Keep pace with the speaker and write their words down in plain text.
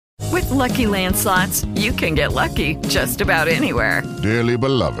Lucky Land Slots, you can get lucky just about anywhere. Dearly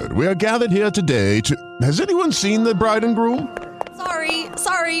beloved, we are gathered here today to... Has anyone seen the bride and groom?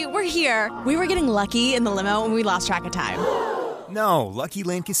 Sorry, we're here. We were getting lucky in the limo and we lost track of time. No, Lucky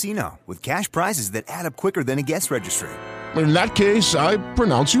Land Casino, with cash prizes that add up quicker than a guest registry. In that case, I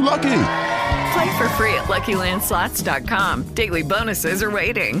pronounce you lucky. Play for free at LuckyLandSlots.com. Daily bonuses are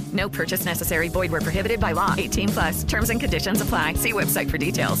waiting. No purchase necessary. Void where prohibited by law. 18+. Terms and conditions apply. See website for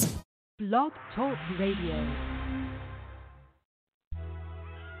details. Blog Talk Radio.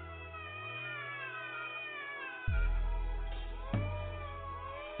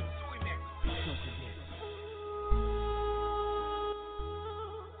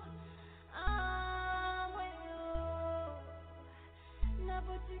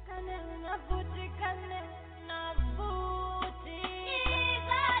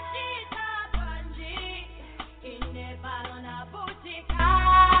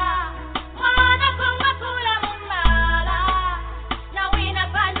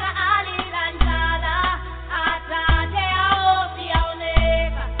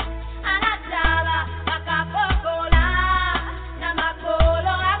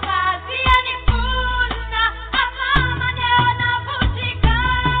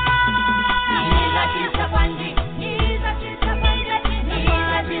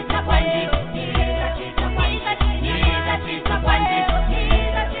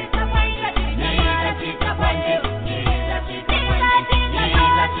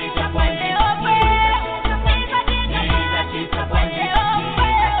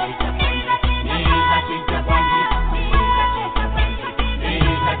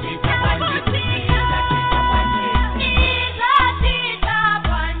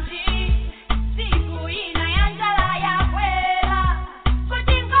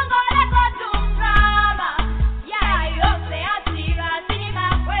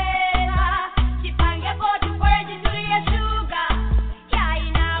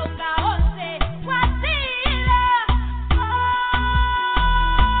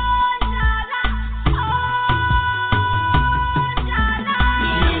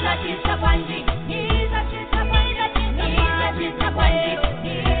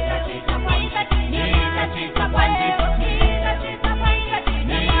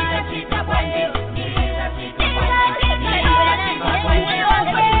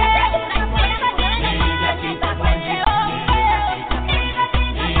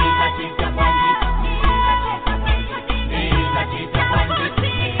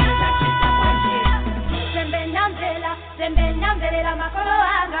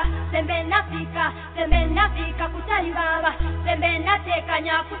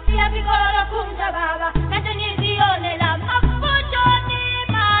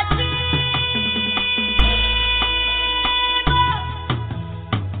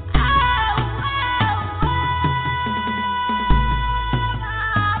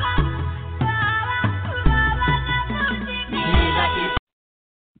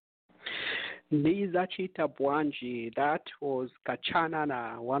 Chita Bwanji, that was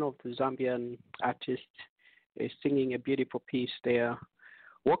Kachanana, one of the Zambian artists, singing a beautiful piece there.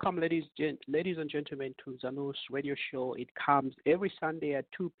 Welcome, ladies and gentlemen, to Zanus Radio Show. It comes every Sunday at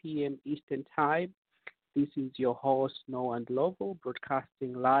 2 p.m. Eastern Time. This is your host, Noah and Lovo,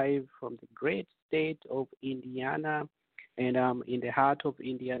 broadcasting live from the great state of Indiana, and in the heart of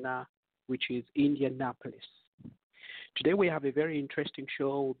Indiana, which is Indianapolis. Today we have a very interesting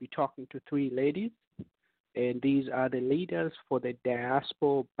show. We'll be talking to three ladies, and these are the leaders for the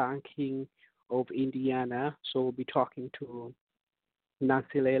Diaspora Banking of Indiana. So we'll be talking to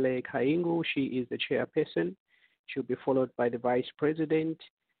Nasilele Kaingu. She is the chairperson. She'll be followed by the vice president,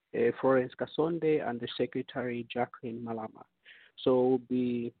 Florence Kasonde, and the secretary, Jacqueline Malama. So we'll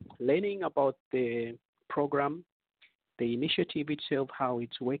be learning about the program, the initiative itself, how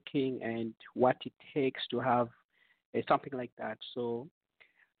it's working, and what it takes to have something like that. So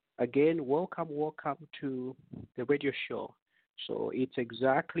again, welcome to the radio show. So it's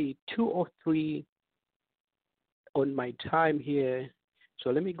exactly 2:03 on my time here.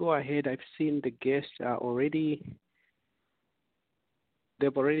 So let me go ahead. I've seen the guests already.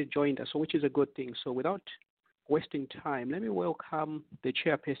 They've already joined us, so which is a good thing. So without wasting time, let me welcome the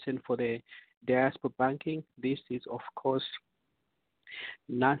chairperson for the Diaspora Banking. This is, of course,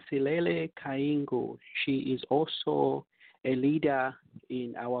 Nasilele Kaingu. She is also a leader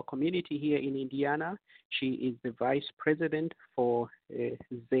in our community here in Indiana. She is the vice president for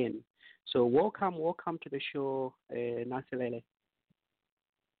Zen. So welcome to the show, Nasilele.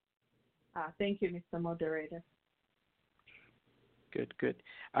 Thank you, Mr. Moderator. Good.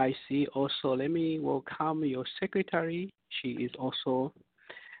 I see also, let me welcome your secretary. She is also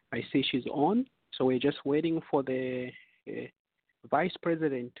I see she's on. So we're just waiting for the Vice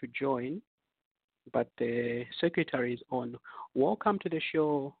President to join, but the Secretary is on. Welcome to the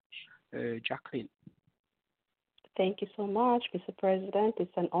show, Jacqueline. Thank you so much, Mr. President.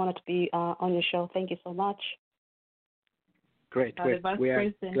 It's an honor to be on your show. Thank you so much. Great. The Vice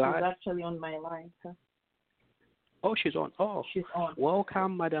President is actually on my line, sir. Oh, she's on. Oh, she's on.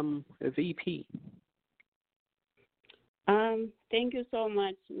 Welcome, Madam VP. Thank you so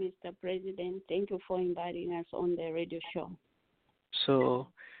much, Mr. President. Thank you for inviting us on the radio show. So,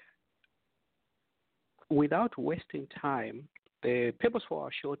 without wasting time, the purpose for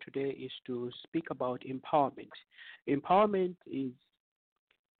our show today is to speak about empowerment. Empowerment is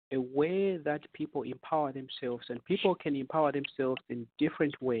a way that people empower themselves, and people can empower themselves in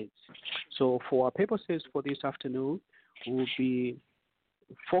different ways. So for our purposes for this afternoon, we'll be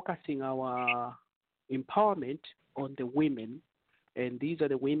focusing our empowerment on the women, and these are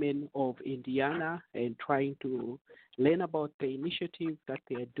the women of Indiana, and trying to learn about the initiative that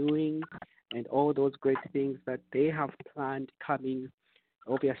they are doing and all those great things that they have planned coming,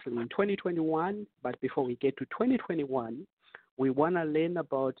 obviously, in 2021. But before we get to 2021, we want to learn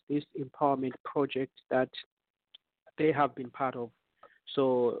about this empowerment project that they have been part of.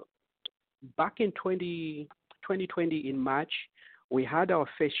 So back in 2020 in March, we had our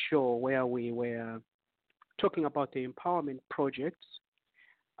first show where we were talking about the empowerment projects.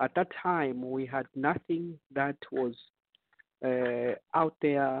 At that time, we had nothing that was out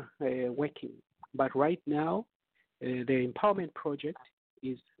there working. But right now, the empowerment project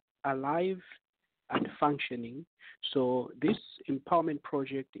is alive and functioning. So this empowerment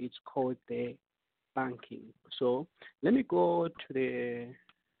project is called the banking. So let me go to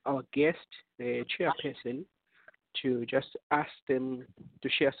our guest, the chairperson, to just ask them to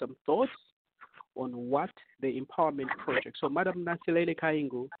share some thoughts on what the empowerment project. So Madam Nasilele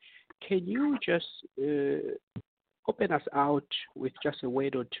Kaingu, can you just open us out with just a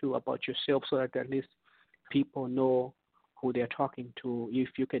word or two about yourself so that at least people know who they're talking to, if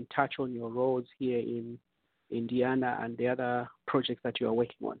you can touch on your roles here in Indiana and the other projects that you are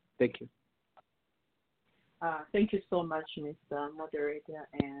working on. Thank you. Thank you so much, Mr. Moderator,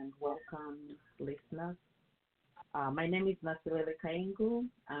 and welcome, listeners. My name is Nasilele Kaingu.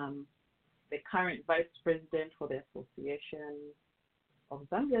 I'm the current Vice President for the Association of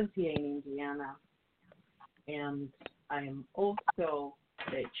Zambians here in Indiana, and I am also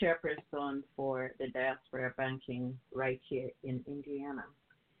the chairperson for the Diaspora Banking right here in Indiana,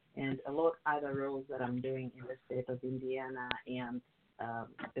 and a lot of other roles that I'm doing in the state of Indiana and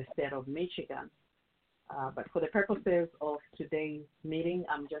the state of Michigan. But for the purposes of today's meeting,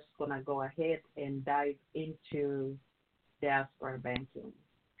 I'm just going to go ahead and dive into diaspora banking.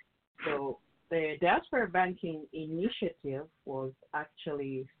 So the diaspora banking initiative was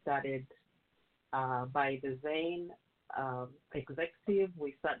actually started by the Zain executive.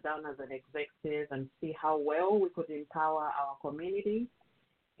 We sat down as an executive and see how well we could empower our community,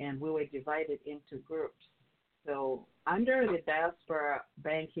 and we were divided into groups. So under the diaspora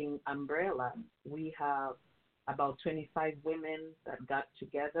banking umbrella, we have about 25 women that got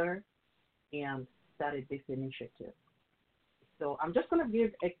together and started this initiative. So I'm just going to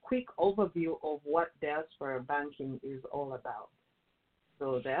give a quick overview of what diaspora banking is all about.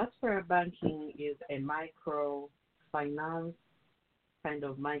 So diaspora banking is a microfinance kind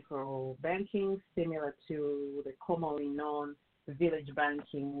of micro banking, similar to the commonly known village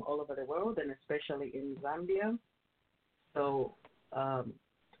banking all over the world, and especially in Zambia. So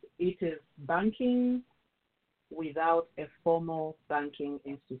it is banking without a formal banking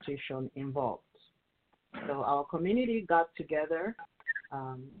institution involved. So our community got together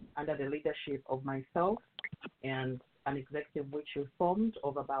under the leadership of myself and an executive which we formed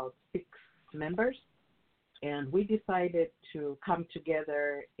of about 6 members. And we decided to come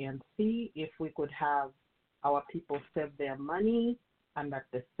together and see if we could have our people save their money and at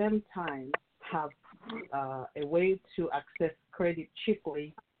the same time have a way to access credit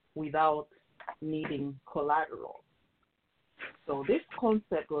cheaply without needing collateral. So this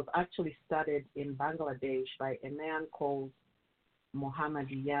concept was actually started in Bangladesh by a man called Muhammad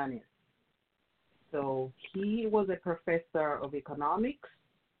Yanis. So he was a professor of economics,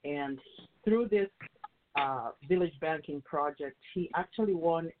 and through this village banking project, he actually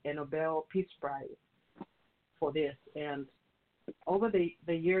won a Nobel Peace Prize for this. And over the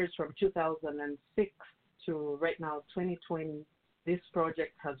years from 2006 to right now, 2020, this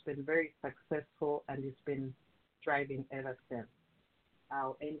project has been very successful and it's been thriving ever since.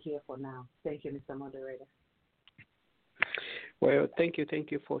 I'll end here for now. Thank you, Mr. Moderator. Well, thank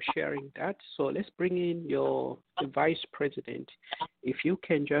you for sharing that. So let's bring in your Vice President. If you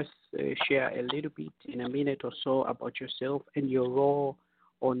can just share a little bit in a minute or so about yourself and your role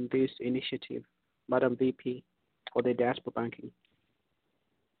on this initiative, Madam VP, for the Diaspora Banking.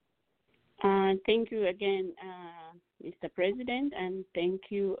 Thank you again, Mr. President, and thank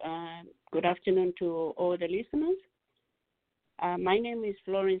you. Good afternoon to all the listeners. My name is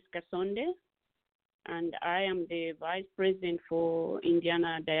Florence Kasonde, and I am the Vice President for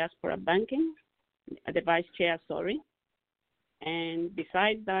Indiana Diaspora Banking, the Vice Chair, sorry. And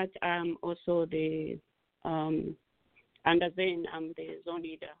besides that, I'm also the, under Zen, I'm the Zone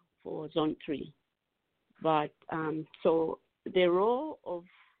Leader for Zone 3. But, so the role of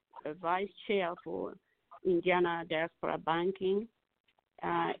a Vice Chair for Indiana Diaspora Banking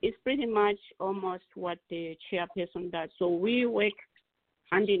is pretty much almost what the chairperson does. So we work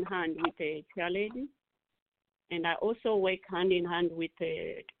hand in hand with the chair lady, and I also work hand in hand with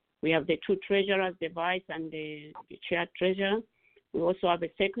we have the two treasurers, the vice and the chair treasurer. We also have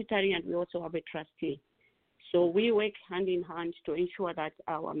a secretary, and we also have a trustee. So we work hand in hand to ensure that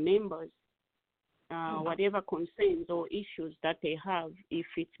our members, whatever concerns or issues that they have, if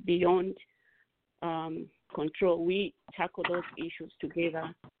it's beyond control, we tackle those issues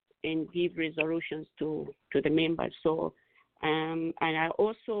together and give resolutions to the members. So, and I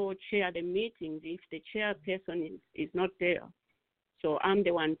also chair the meetings if the chairperson is not there. So I'm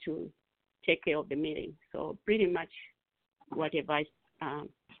the one to take care of the meeting. So pretty much what a vice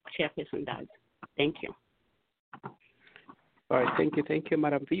chairperson does. Thank you. All right, thank you,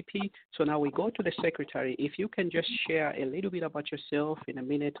 Madam VP. So now we go to the secretary. If you can just share a little bit about yourself in a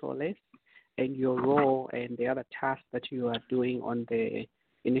minute or less, and your role and the other tasks that you are doing on the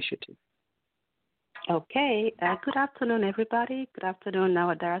initiative. Okay. Good afternoon, everybody. Good afternoon,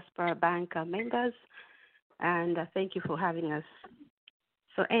 our Diaspora Bank members, and thank you for having us.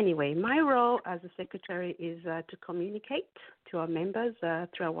 So anyway, my role as a secretary is to communicate to our members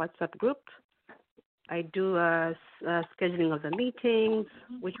through our WhatsApp group. I do scheduling of the meetings,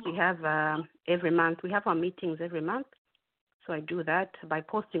 which we have every month. We have our meetings every month. So I do that by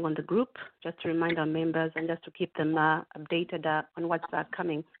posting on the group just to remind our members and just to keep them updated on what's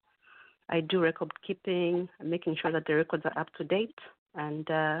coming. I do record keeping, making sure that the records are up to date. And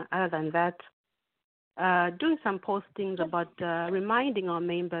other than that, doing some postings about reminding our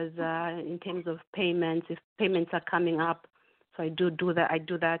members in terms of payments, if payments are coming up. So I do that. I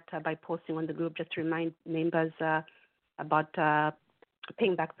do that by posting on the group just to remind members about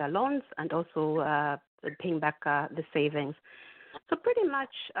paying back their loans and also paying back the savings. So pretty much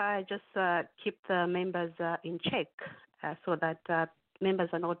I just keep the members in check so that members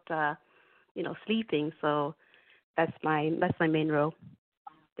are not, sleeping. So that's my main role.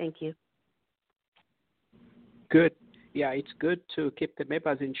 Thank you. Good. Yeah, it's good to keep the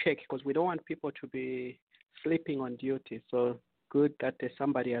members in check because we don't want people to be sleeping on duty. So good that there's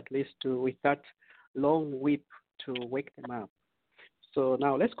somebody at least with that long whip to wake them up. So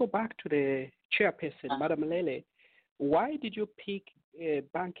now let's go back to the chairperson, Madam Lele. Why did you pick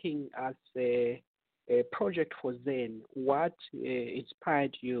banking as a project for Zen? What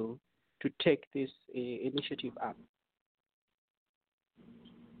inspired you to take this initiative up?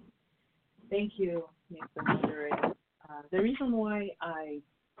 Thank you, Mr. Moderator. The reason why I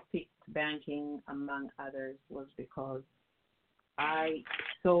picked banking, among others, was because I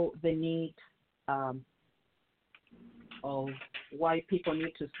saw the need of why people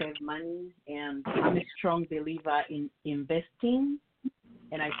need to save money, and I'm a strong believer in investing,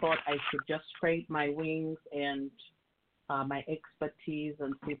 and I thought I should just spread my wings and my expertise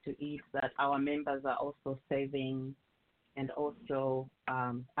and see to it that our members are also saving and also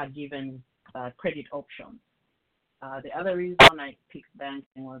are given credit options. The other reason I picked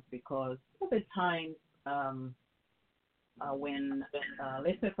banking was because at the time when,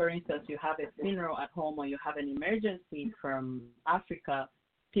 let's say, for instance, you have a funeral at home or you have an emergency from Africa,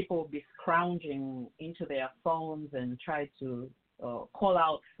 people will be scrounging into their phones and try to call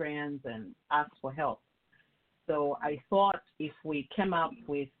out friends and ask for help. So I thought if we came up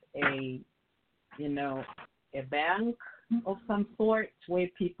with a bank of some sort where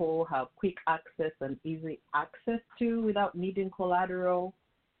people have quick access and easy access to without needing collateral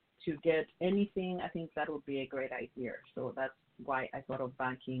to get anything, I think that would be a great idea. So that's why I thought of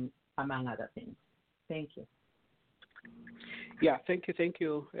banking, among other things. Thank you. Yeah, thank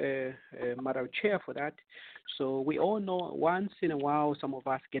you, Madam Chair, for that. So we all know once in a while some of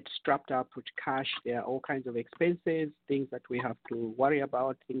us get strapped up with cash. There are all kinds of expenses, things that we have to worry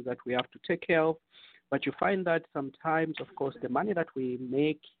about, things that we have to take care of. But you find that sometimes, of course, the money that we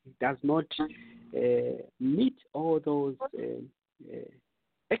make does not meet all those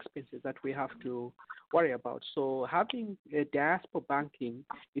expenses that we have to worry about. So having diaspora banking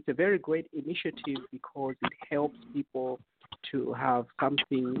is a very great initiative because it helps people to have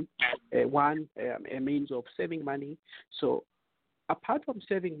something, a means of saving money. So apart from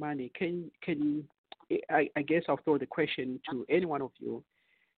saving money, I guess I'll throw the question to any one of you.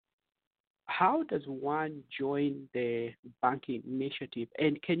 How does one join the banking initiative?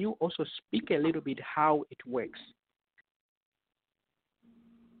 And can you also speak a little bit how it works?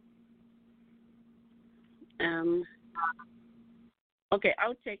 Okay,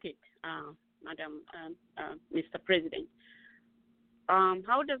 I'll take it, Madam, Mr. President.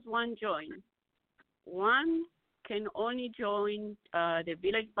 How does one join? One can only join the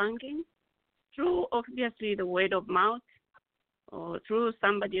village banking through, obviously, the word of mouth, or through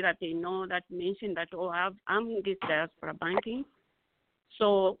somebody that they know that mentioned that, I'm this diaspora banking.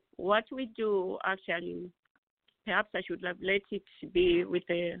 So what we do, actually, perhaps I should have let it be with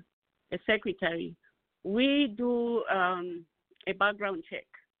a secretary. We do a background check.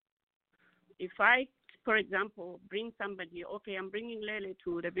 If I, for example, bring somebody, okay, I'm bringing Lele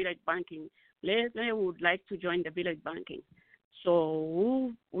to the village banking. Lele would like to join the village banking.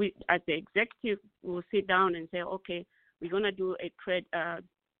 So we, as the executive, will sit down and say, okay, we're going to do a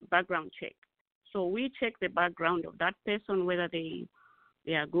background check. So we check the background of that person, whether they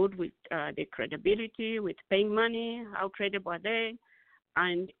are good with their credibility, with paying money, how credible are they.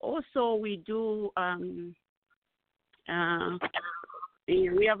 And also we do,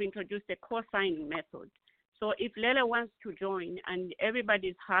 we have introduced a co-signing method. So if Lele wants to join and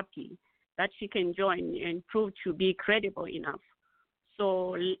everybody's happy that she can join and prove to be credible enough,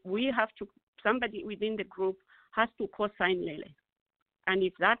 so we have to, somebody within the group has to co-sign Lele. And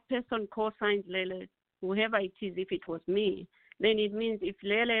if that person co-signs Lele, whoever it is, if it was me, then it means if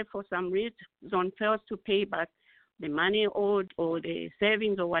Lele for some reason fails to pay back the money owed or the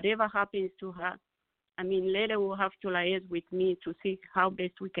savings or whatever happens to her, I mean, Lele will have to liaise with me to see how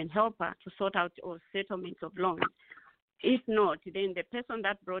best we can help her to sort out or settlements of loans. If not, then the person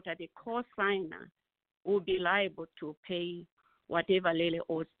that brought her, the co-signer, will be liable to pay whatever Lele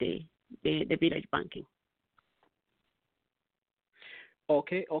owes the village banking.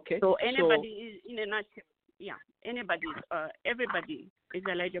 Okay. So anybody is, in a nutshell, everybody is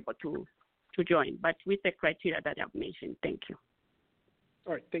eligible to join, but with the criteria that I've mentioned. Thank you.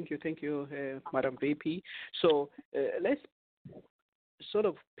 All right, thank you, Madam VP. So let's sort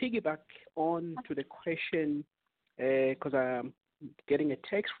of piggyback on to the question, because I'm getting a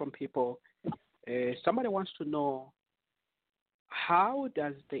text from people. Somebody wants to know, how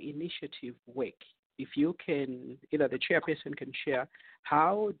does the initiative work? If you can, either the chairperson can share,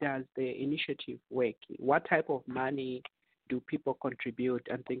 how does the initiative work? What type of money do people contribute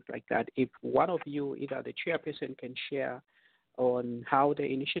and things like that? If one of you, either the chairperson, can share on how the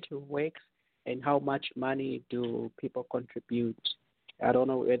initiative works and how much money do people contribute. I don't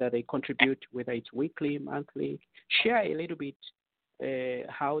know whether they contribute, whether it's weekly, monthly. Share a little bit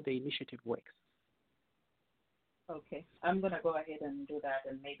how the initiative works. Okay, I'm going to go ahead and do that,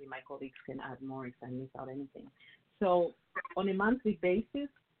 and maybe my colleagues can add more if I miss out anything. So on a monthly basis,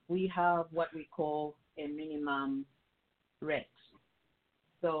 we have what we call a minimum rate.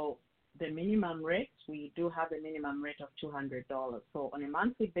 So the minimum rate, we do have a minimum rate of $200. So on a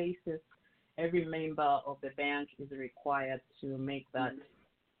monthly basis, every member of the bank is required to make that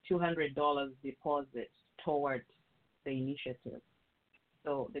 $200 deposit towards the initiative.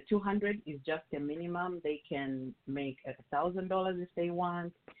 So the $200 is just a minimum. They can make $1,000 if they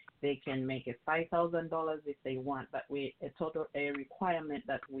want. They can make $5,000 if they want. But a requirement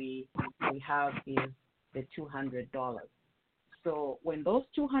that we have is the $200. So when those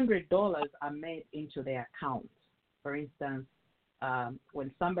 $200 are made into their account, for instance,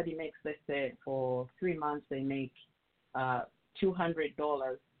 when somebody makes, let's say, for 3 months they make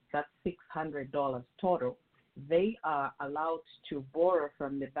 $200, that's $600 total. They are allowed to borrow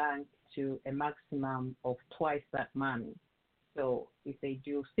from the bank to a maximum of twice that money. So if they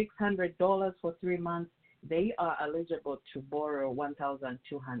do $600 for 3 months, they are eligible to borrow $1,200.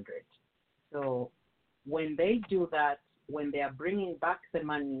 So when they do that, when they are bringing back the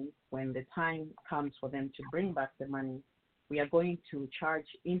money, when the time comes for them to bring back the money, we are going to charge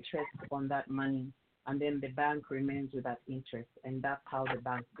interest on that money, and then the bank remains with that interest, and that's how the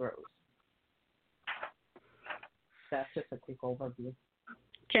bank grows. That's just a quick overview.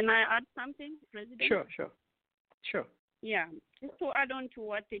 Can I add something, President? Sure. Yeah, just to add on to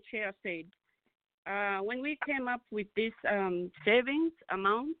what the chair said. When we came up with this savings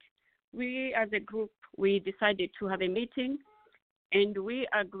amount, we as a group, we decided to have a meeting and we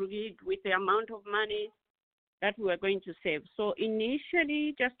agreed with the amount of money that we were going to save. So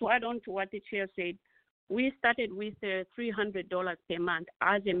initially, just to add on to what the chair said, we started with $300 per month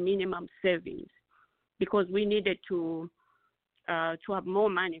as a minimum savings because we needed to have more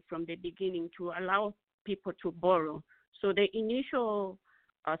money from the beginning to allow people to borrow. So the initial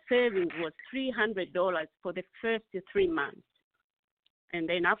savings was $300 for the first 3 months. And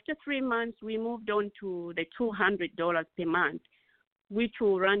then after 3 months, we moved on to the $200 per month, which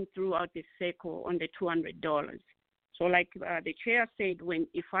will run throughout the cycle on the $200. So like the chair said,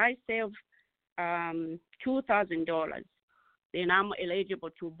 if I save $2,000, then I'm eligible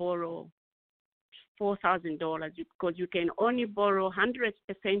to borrow $4,000 because you can only borrow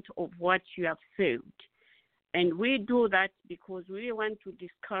 100% of what you have saved. And we do that because we want to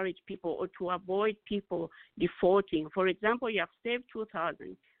discourage people or to avoid people defaulting. For example, you have saved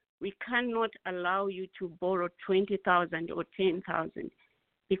 $2,000. We cannot allow you to borrow $20,000 or $10,000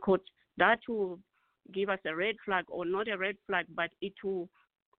 because that will give us a red flag, or not a red flag, but it will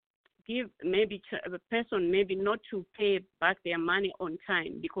give maybe a person maybe not to pay back their money on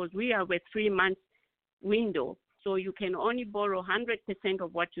time because we have a 3-month window. So you can only borrow 100%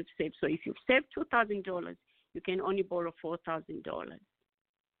 of what you've saved. So if you've saved $2,000, you can only borrow $4,000.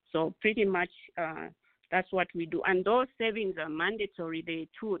 So pretty much that's what we do. And those savings are mandatory, the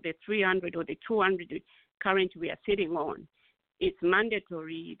 300 or the 200 currently we are sitting on. It's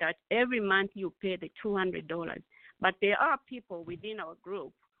mandatory that every month you pay the $200. But there are people within our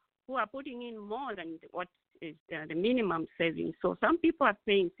group who are putting in more than what is the minimum savings. So some people are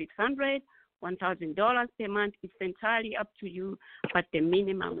paying $600, $1,000 per month. It's entirely up to you, but the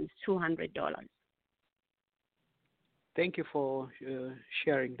minimum is $200. Thank you for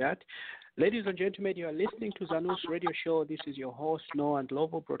sharing that. Ladies and gentlemen, you are listening to Zanus Radio Show. This is your host, Noah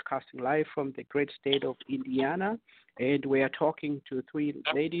Ndlovu, broadcasting live from the great state of Indiana. And we are talking to 3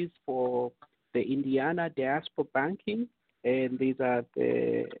 ladies for the Indiana Diaspora Banking. And these are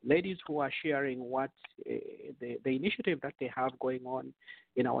the ladies who are sharing what the initiative that they have going on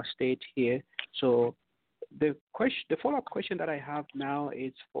in our state here. So the follow-up question that I have now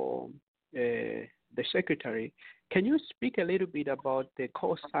is for the Secretary. Can you speak a little bit about the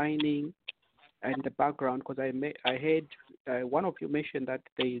co-signing and the background? Because I heard one of you mentioned that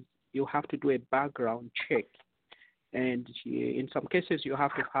you have to do a background check, and in some cases you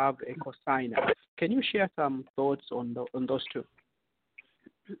have to have a co-signer. Can you share some thoughts on those two?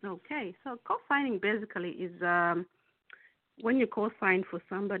 Okay, so co-signing basically is when you co-sign for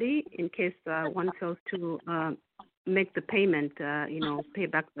somebody in case one fails to make the payment, pay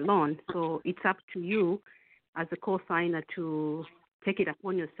back the loan. So it's up to you as a co-signer to take it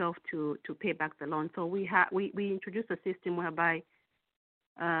upon yourself to pay back the loan. So we introduced a system whereby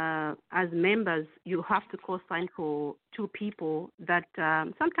as members you have to co-sign for 2 people that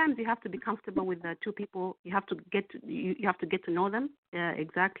sometimes you have to be comfortable with the 2 people. You have to get to know them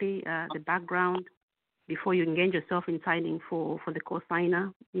exactly the background before you engage yourself in signing for the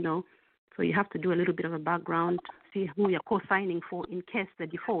co-signer. So you have to do a little bit of a background, see who you're co-signing for in case they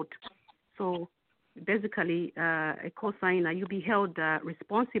default. So basically, a co-signer, you'll be held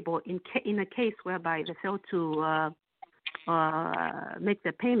responsible in a case whereby they fail to make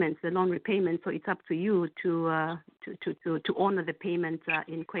the payments, the loan repayment. So it's up to you to honor the payment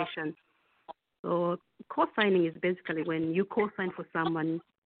in question. So co-signing is basically when you co-sign for someone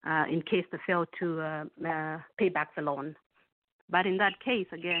in case they fail to pay back the loan. But in that case,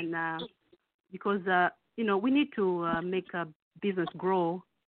 again, because we need to make a business grow,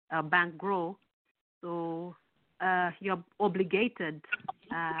 a bank grow. So you're obligated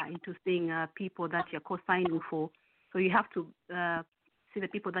into seeing people that you're co-signing for. So you have to see the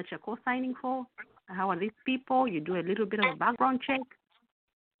people that you're co-signing for. How are these people? You do a little bit of a background check.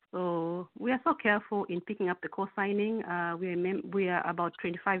 So we are so careful in picking up the co-signing. We are about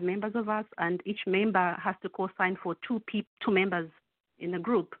 25 members of us, and each member has to co-sign for 2 members in the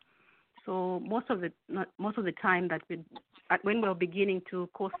group. So most of the time that when we were beginning to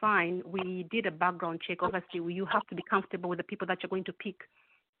co-sign, we did a background check. Obviously, you have to be comfortable with the people that you're going to pick.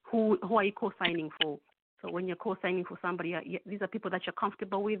 Who are you co-signing for? So when you're co-signing for somebody, these are people that you're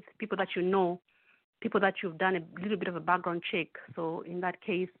comfortable with, people that you know, people that you've done a little bit of a background check. So in that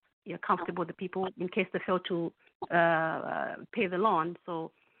case, you're comfortable with the people in case they fail to pay the loan.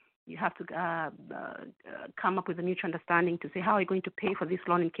 So you have to come up with a mutual understanding to say how are you going to pay for this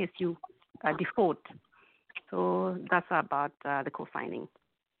loan in case you default. So that's about the co-signing.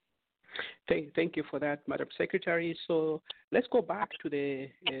 Thank you for that, Madam Secretary. So let's go back to the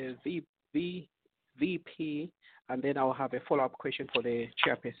VP and then I'll have a follow-up question for the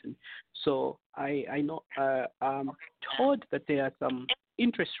chairperson. So I know I'm told that there are some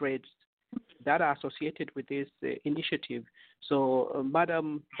interest rates that are associated with this initiative. So,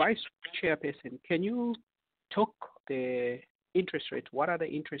 Madam Vice Chairperson, can you talk the interest rates? What are the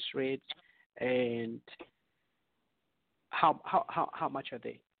interest rates, and how much are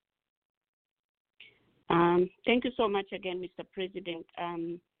they? Thank you so much again, Mr. President.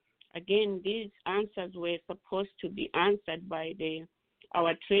 Again, these answers were supposed to be answered by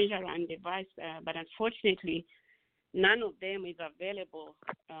our treasurer and the vice, but unfortunately, none of them is available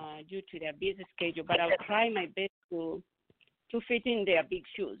due to their busy schedule. But I'll try my best to fit in their big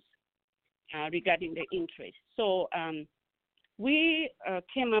shoes regarding the interest. So we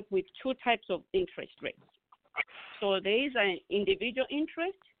came up with two types of interest rates. So there is an individual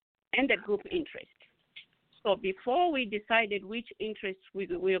interest and a group interest. So before we decided which interest we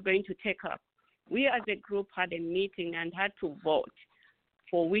were going to take up, we as a group had a meeting and had to vote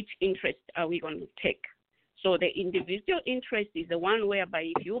for which interest are we going to take. So the individual interest is the one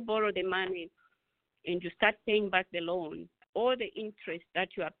whereby if you borrow the money and you start paying back the loan, all the interest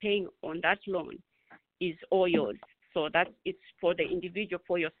that you are paying on that loan is all yours. So it's for the individual,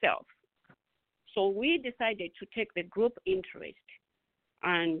 for yourself. So we decided to take the group interest.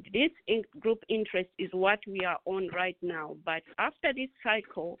 And this group interest is what we are on right now. But after this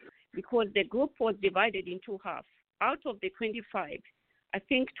cycle, because the group was divided into half, out of the 25, I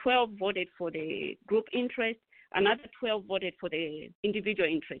think 12 voted for the group interest, another 12 voted for the individual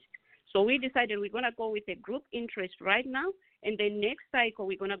interest. So we decided we're going to go with the group interest right now, and the next cycle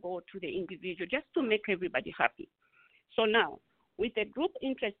we're going to go to the individual just to make everybody happy. So now, with the group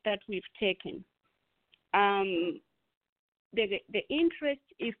interest that we've taken, the interest,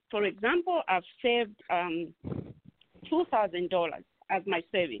 if, for example, I've saved $2,000 as my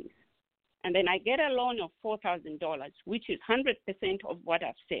savings, and then I get a loan of $4,000, which is 100% of what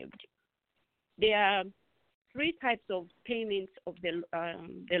I've saved. There are three types of payments of the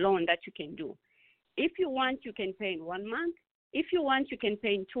loan that you can do. If you want, you can pay in 1 month. If you want, you can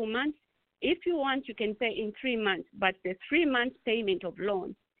pay in 2 months. If you want, you can pay in 3 months, but the 3 months payment of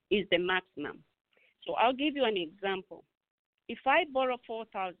loan is the maximum. So I'll give you an example. If I borrow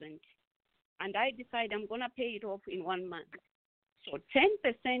 $4,000 and I decide I'm going to pay it off in 1 month, so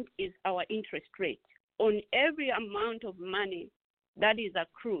 10% is our interest rate. On every amount of money that is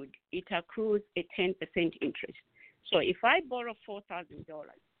accrued, it accrues a 10% interest. So if I borrow $4,000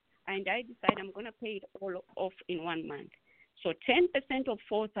 and I decide I'm going to pay it all off in 1 month, so 10% of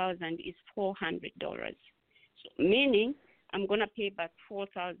 $4,000 is $400. So meaning I'm going to pay back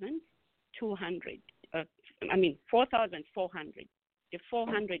 $4,400. The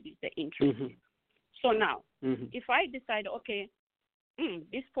 400 is the interest. Mm-hmm. So now, if I decide, okay,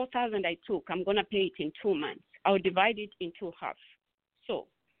 this 4,000 I took, I'm going to pay it in 2 months. I'll divide it into half. So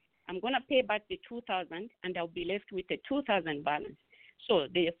I'm going to pay back the 2,000, and I'll be left with the 2,000 balance. So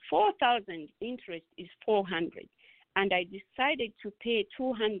the 4,000 interest is 400, and I decided to pay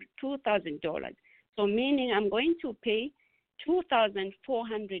 $2,000. So meaning I'm going to pay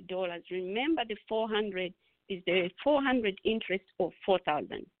 $2,400. Remember, the 400 is the 400 interest of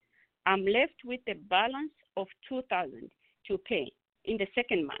 4,000. I'm left with a balance of 2,000 to pay in the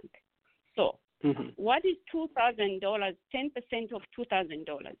second month. So what is $2,000? 10% of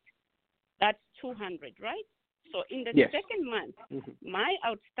 $2,000. That's 200, right? So in the second month, my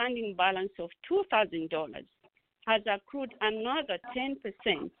outstanding balance of $2,000 has accrued another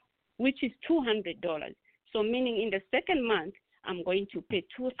 10%, which is $200. So meaning in the second month, I'm going to pay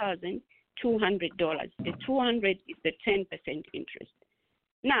 $2,200. The 200 is the 10% interest.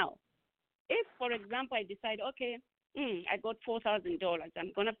 Now, if, for example, I decide, okay, I got $4,000,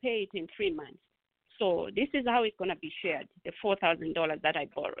 I'm going to pay it in 3 months. So this is how it's going to be shared, the $4,000 that I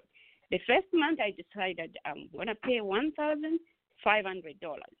borrowed. The first month, I decided I'm going to pay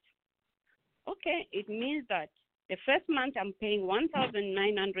 $1,500. Okay, it means that the first month I'm paying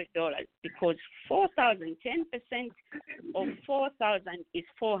 $1,900 because 4,000, 10% of 4,000 is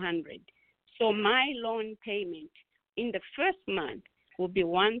 400. So my loan payment in the first month will be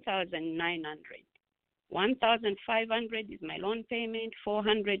 1,900. 1,500 is my loan payment,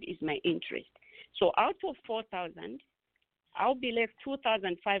 400 is my interest. So out of 4,000, I'll be left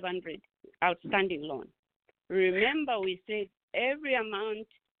 2,500 outstanding loan. Remember, we said every amount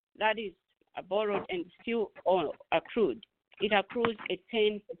that is borrowed and still accrued, it accrues a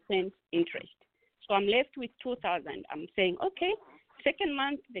 10% interest. So I'm left with 2,000. I'm saying, okay, second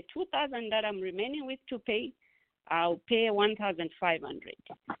month, the 2,000 that I'm remaining with to pay, I'll pay 1,500.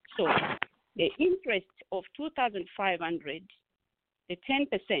 So the interest of 2,500, the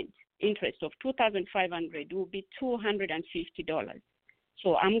 10% interest of $2,500 will be $250.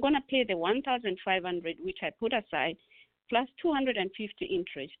 So I'm going to pay the $1,500, which I put aside, plus $250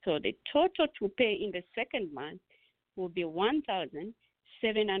 interest. So the total to pay in the second month will be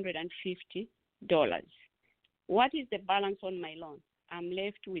 $1,750. What is the balance on my loan? I'm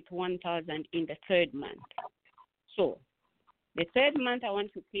left with $1,000 in the third month. So the third month, I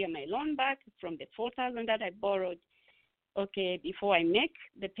want to clear my loan back from the $4,000 that I borrowed. Okay, before I make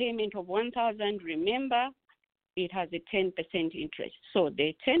the payment of $1,000, remember, it has a 10% interest. So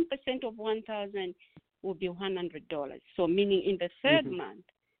the 10% of $1,000 will be $100. So meaning in the third month,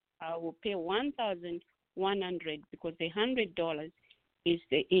 I will pay $1,100 because the $100 is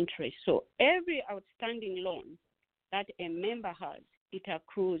the interest. So every outstanding loan that a member has, it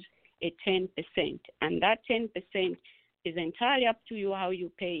accrues a 10%. And that 10% is entirely up to you how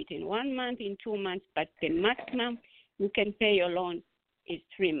you pay it in 1 month, in 2 months, but the maximum you can pay your loan is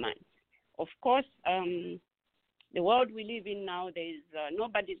 3 months. Of course, the world we live in now, there's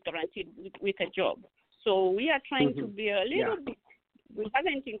nobody's guaranteed with a job. So we are trying to be a little bit, we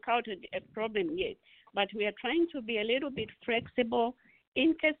haven't encountered a problem yet, but we are trying to be a little bit flexible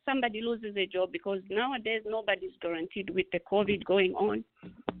in case somebody loses a job, because nowadays nobody's guaranteed with the COVID going on.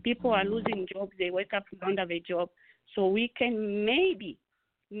 People are losing jobs. They wake up, don't have a job. So we can maybe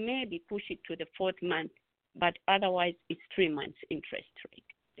push it to the 4th month, but otherwise it's 3 months interest rate.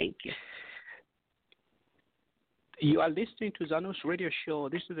 Thank you. You are listening to Zanus Radio Show.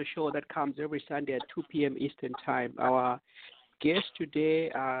 This is a show that comes every Sunday at 2 p.m. Eastern Time. Our guests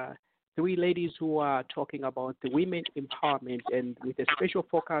today are 3 ladies who are talking about the women empowerment and with a special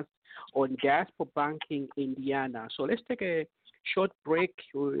focus on diaspora banking in Indiana. So let's take a short break.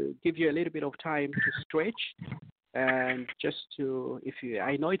 We'll give you a little bit of time to stretch. And just to,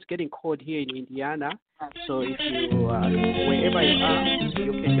 I know it's getting cold here in Indiana, so if you, wherever you are,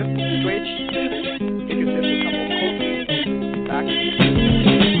 you can just stretch, get yourself a cup of coffee, back.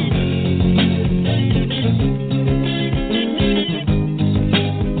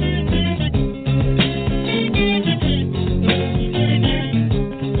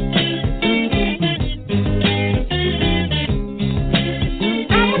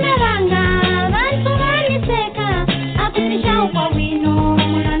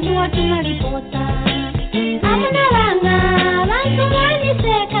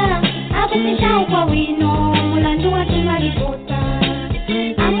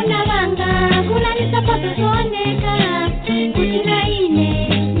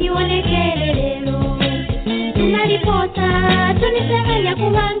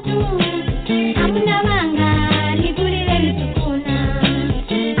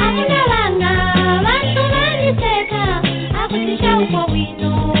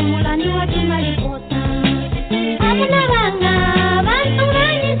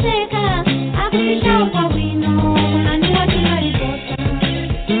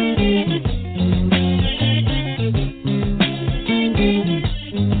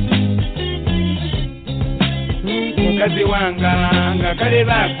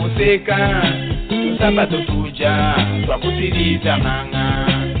 Tusabato tuja twakutiriza manga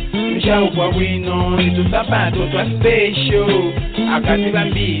tushauka wino nitusabato twa special akati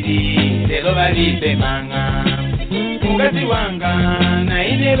bambiri lero balibe manga mukazi wanga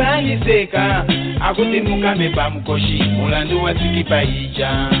naine baniseka akuti mukame pamukoshi mulandu wa sikipa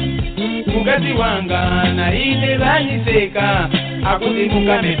ija mukazi wanga naine baniseka akuti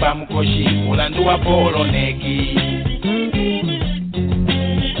mukame pamukoshi mulandu wa poloneki.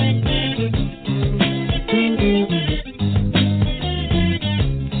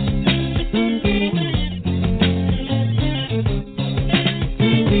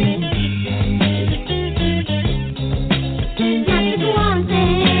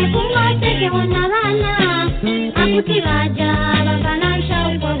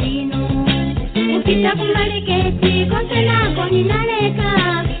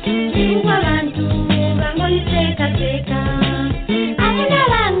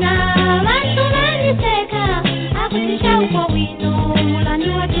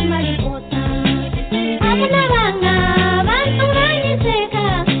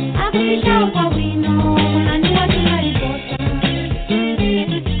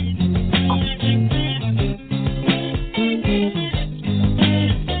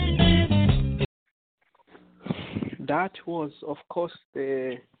 That was, of course,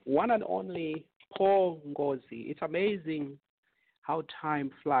 the one and only Paul Ngozi. It's amazing how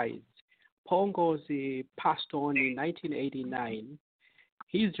time flies. Paul Ngozi passed on in 1989.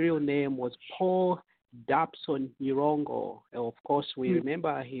 His real name was Paul Dabson Nirongo. Of course, we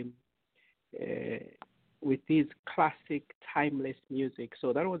remember him this classic, timeless music.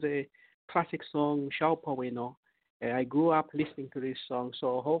 So that was a classic song, Shaupawino. I grew up listening to this song,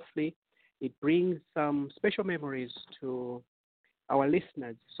 so hopefully it brings some special memories to our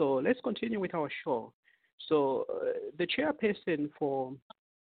listeners. So let's continue with our show. So the chairperson for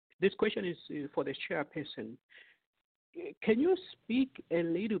this question is for the chairperson. Can you speak a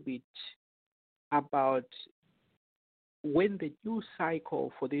little bit about when the new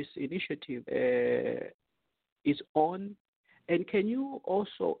cycle for this initiative is on? And can you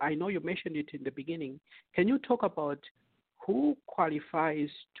also, I know you mentioned it in the beginning, can you talk about who qualifies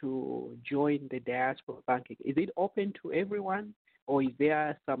to join the diaspora banking? Is it open to everyone, or is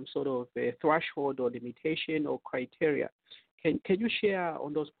there some sort of a threshold or limitation or criteria? Can you share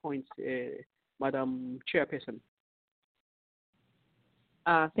on those points, Madam Chairperson?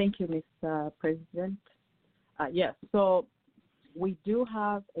 Thank you, Mr. President. Yes, so we do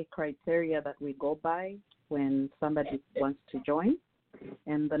have a criteria that we go by when somebody wants to join.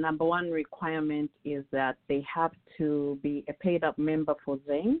 And the number one requirement is that they have to be a paid-up member for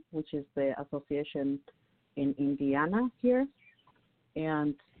ZANE, which is the association in Indiana here.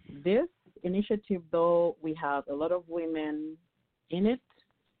 And this initiative, though we have a lot of women in it,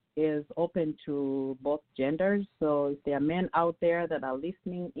 is open to both genders. So if there are men out there that are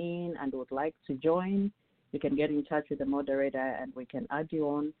listening in and would like to join, you can get in touch with the moderator and we can add you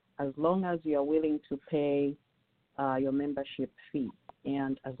on, as long as you are willing to pay your membership fee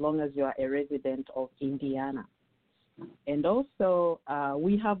and as long as you are a resident of Indiana. And also,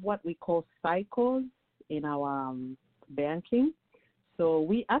 we have what we call cycles in our banking. So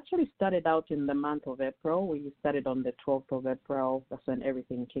we actually started out in the month of April. We started on the 12th of April. That's when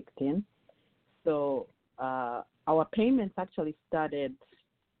everything kicked in. So our payments actually started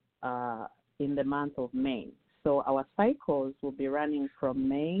in the month of May. So our cycles will be running from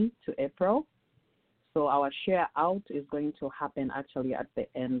May to April. So our share out is going to happen actually at the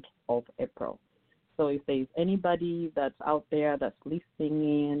end of April. So if there's anybody that's out there that's listening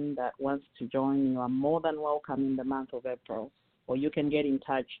in that wants to join, you are more than welcome in the month of April. Or you can get in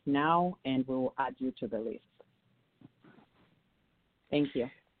touch now and we'll add you to the list. Thank you.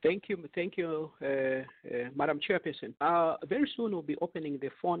 Thank you, Madam Chairperson. Very soon we'll be opening the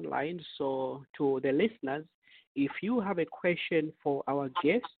phone lines. So to the listeners, if you have a question for our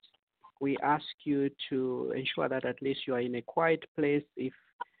guests, we ask you to ensure that at least you are in a quiet place. If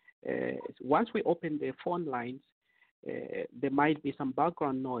once we open the phone lines, there might be some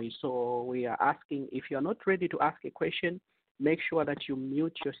background noise. So we are asking, if you are not ready to ask a question, make sure that you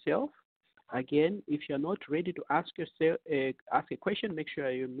mute yourself. Again, if you're not ready to ask a question, make sure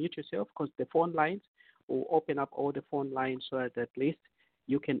you mute yourself, because the phone lines will open up all the phone lines so that at least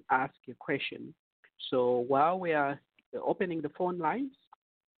you can ask your question. So while we are opening the phone lines,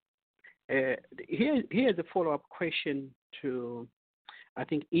 here's a follow-up question to, I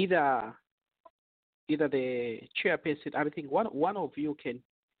think, either the chairperson. I think one of you can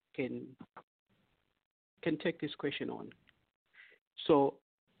take this question on. So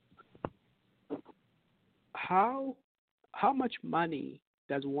how much money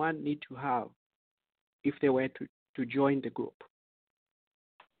does one need to have if they were to join the group?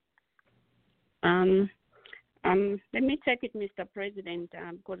 Let me take it, Mr. President,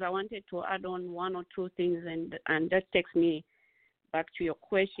 because I wanted to add on one or two things, and that takes me back to your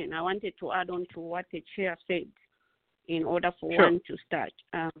question. I wanted to add on to what the chair said in order for one to start,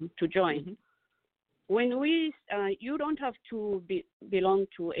 to join. Mm-hmm. When you don't have to belong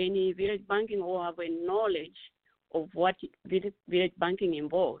to any village banking or have a knowledge of what village banking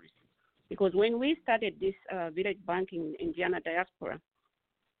involves. Because when we started this village banking in Indiana Diaspora,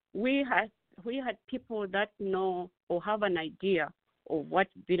 we had people that know or have an idea of what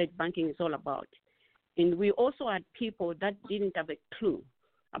village banking is all about. And we also had people that didn't have a clue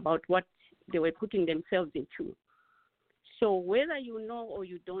about what they were putting themselves into. So whether you know or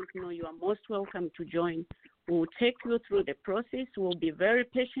you don't know, you are most welcome to join. We'll take you through the process. We'll be very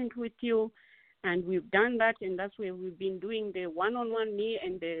patient with you. And we've done that, and that's where we've been doing the one-on-one, me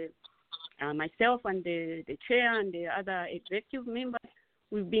and myself and the chair and the other executive members.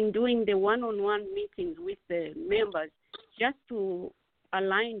 We've been doing the one-on-one meetings with the members just to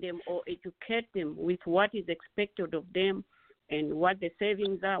align them or educate them with what is expected of them and what the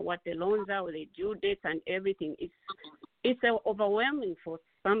savings are, what the loans are, the due dates and everything. It's overwhelming for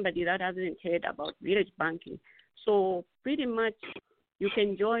somebody that hasn't heard about village banking. So pretty much you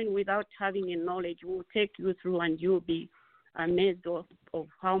can join without having a knowledge. We'll take you through and you'll be amazed of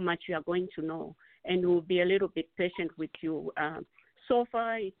how much you are going to know. And we'll be a little bit patient with you. So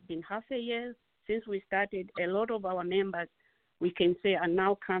far, it's been half a year since we started. A lot of our members we can say are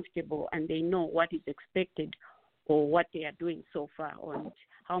now comfortable and they know what is expected or what they are doing so far and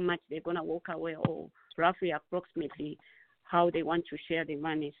how much they're going to walk away or roughly approximately how they want to share the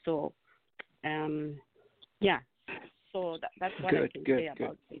money. So, so that's what I can say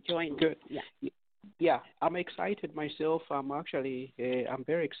about the joint. Good. Yeah, I'm excited myself. I'm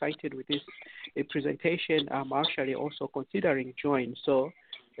very excited with this presentation. I'm actually also considering join. So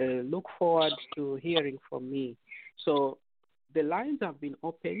look forward to hearing from me. So the lines have been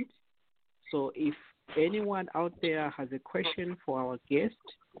opened. So if anyone out there has a question for our guest,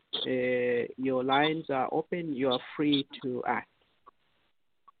 your lines are open. You are free to ask.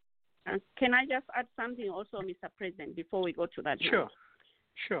 Can I just add something also, Mr. President, before we go to that? Sure.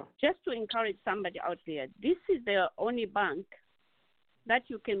 Just to encourage somebody out there, this is the only bank that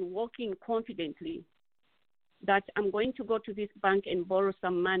you can walk in confidently that I'm going to go to this bank and borrow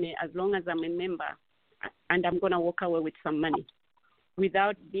some money as long as I'm a member, and I'm going to walk away with some money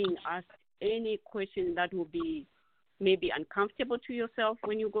without being asked any question that will be maybe uncomfortable to yourself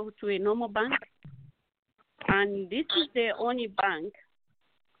when you go to a normal bank. And this is the only bank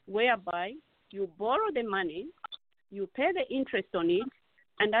whereby you borrow the money, you pay the interest on it,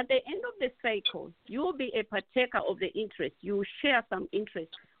 and at the end of the cycle, you will be a partaker of the interest. You share some interest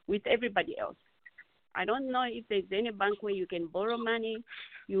with everybody else. I don't know if there's any bank where you can borrow money,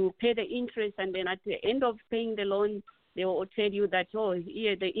 you pay the interest, and then at the end of paying the loan, they will tell you that, oh,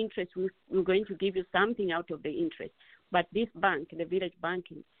 here the interest, we're going to give you something out of the interest. But this bank, the Village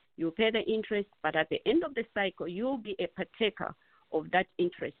Banking, you pay the interest, but at the end of the cycle, you'll be a partaker of that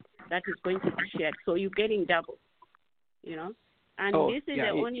interest that is going to be shared. So you're getting double, you know. And this is the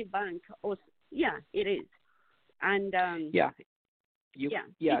only bank. It is. And it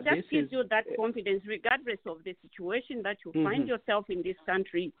just gives you that confidence, regardless of the situation that you find yourself in this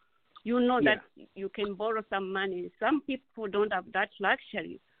country. You know that you can borrow some money. Some people don't have that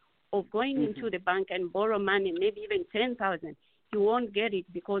luxury of going into the bank and borrow money, maybe even $10,000. You won't get it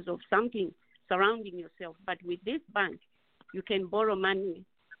because of something surrounding yourself. But with this bank, you can borrow money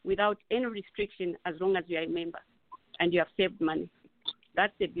without any restriction as long as you are a member and you have saved money.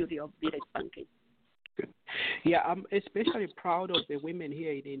 That's the beauty of village banking. Yeah, I'm especially proud of the women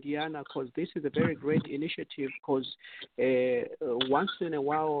here in Indiana because this is a very great initiative because once in a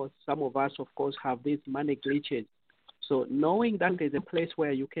while, some of us, of course, have these money glitches. So knowing that there's a place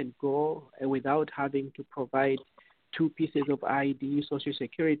where you can go without having to provide 2 pieces of ID, social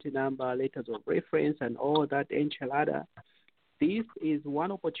security number, letters of reference, and all that enchilada, this is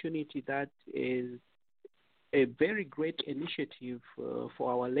one opportunity that is a very great initiative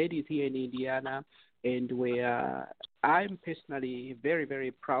for our ladies here in Indiana, and where I'm personally very,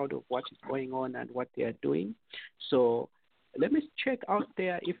 very proud of what is going on and what they are doing. So let me check out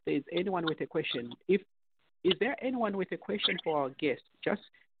there if there's anyone with a question. Is there anyone with a question for our guest? Just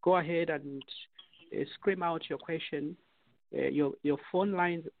go ahead and scream out your question. Your phone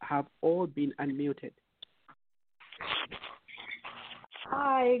lines have all been unmuted.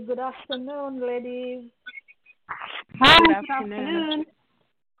 Hi, good afternoon, ladies. Hi, good afternoon.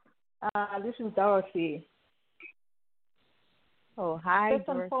 This is Dorothy. Oh, hi, First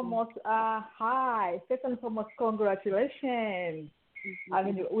and foremost, congratulations. I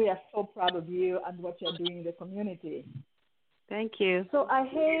mean, we are so proud of you and what you're doing in the community. Thank you. So I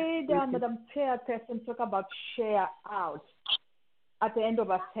heard Madam Chairperson talk about share out at the end of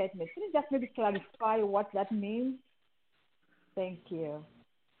our statement. Can you just maybe clarify what that means? Thank you.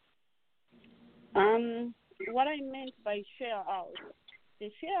 What I meant by share out,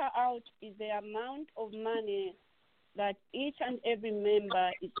 the share out is the amount of money that each and every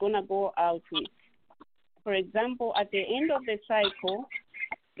member is going to go out with. For example, at the end of the cycle,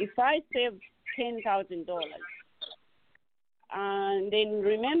 if I save $10,000, and then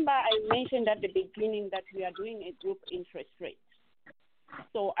remember I mentioned at the beginning that we are doing a group interest rate.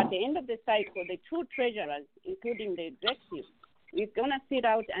 So at the end of the cycle, the 2 treasurers, including the executive, we're going to sit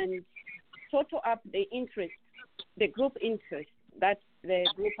out and total up the interest, the group interest that the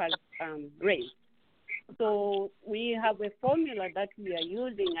group has raised. So we have a formula that we are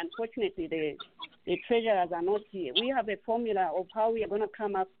using. Unfortunately, the treasurers are not here. We have a formula of how we are going to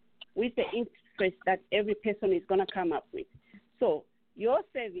come up with the interest that every person is going to come up with. So your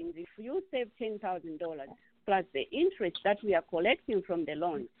savings, if you save $10,000 plus the interest that we are collecting from the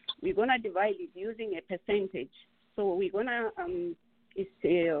loan, we're going to divide it using a percentage. So we're going to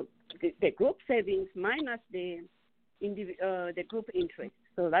the group savings minus the group interest.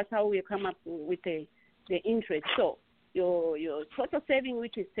 So that's how we come up with the interest. So your total saving,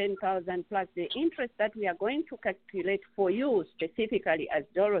 which is $10,000 plus the interest that we are going to calculate for you specifically as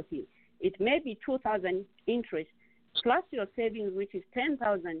Dorothy, it may be $2,000 interest plus your savings, which is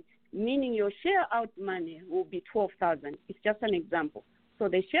 10,000, meaning your share out money will be 12,000. It's just an example. So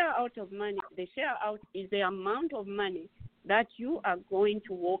the share out is the amount of money that you are going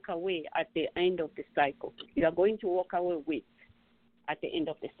to walk away at the end of the cycle. You are going to walk away with at the end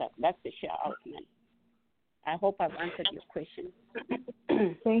of the cycle. That's the share out money. I hope I've answered your question.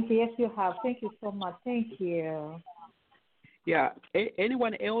 Thank you. Yes, you have. Thank you so much. Thank you. Yeah.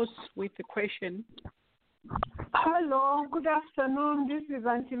 Anyone else with a question? Hello. Good afternoon. This is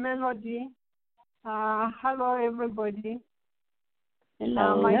Auntie Melody. Hello, everybody.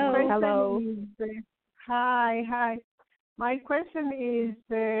 Hello. My question Hello. is, hi. My question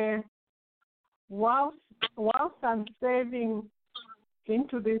is, whilst I'm saving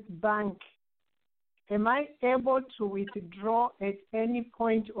into this bank, am I able to withdraw at any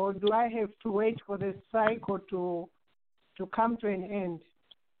point, or do I have to wait for the cycle to come to an end?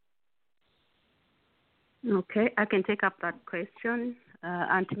 Okay, I can take up that question.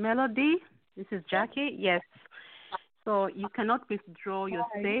 Auntie Melody, this is Jackie. Yes. So you cannot withdraw your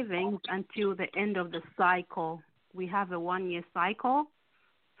savings until the end of the cycle. We have a 1-year cycle,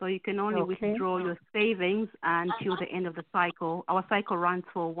 so you can only withdraw your savings until the end of the cycle. Our cycle runs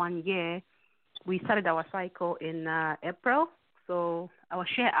for 1 year. We started our cycle in April, so our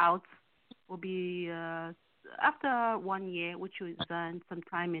share outs will be after 1 year, which is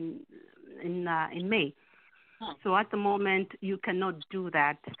sometime in May. So at the moment, you cannot do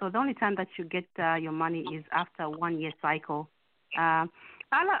that. So the only time that you get your money is after a 1 year cycle.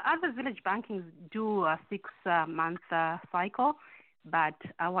 Other village bankings do a 6-month cycle, but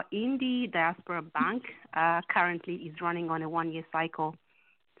our Indiana Diaspora Bank currently is running on a 1 year cycle.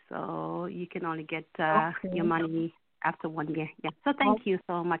 So you can only get your money after 1 year. Yeah. So thank you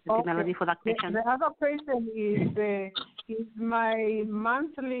so much, Melody, for that question. The other question is my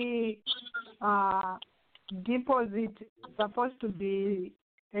monthly deposit supposed to be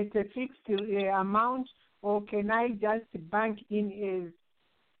at a fixed amount, or can I just bank in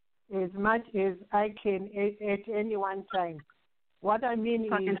as much as I can at any one time? What I mean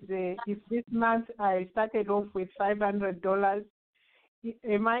is, if this month I started off with $500,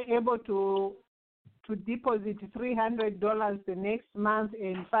 am I able to deposit $300 the next month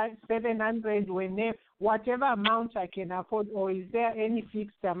and $700 whatever amount I can afford, or is there any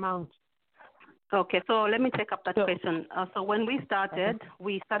fixed amount? Okay, so let me take up that question. So when we started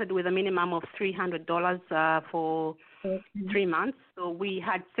with a minimum of $300 for 3 months. So we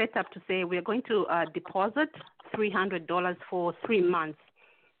had set up to say we're going to deposit $300 for 3 months.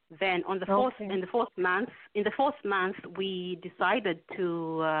 Then on the in the fourth month, we decided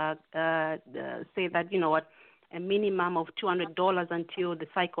to say that, you know what, a minimum of $200 until the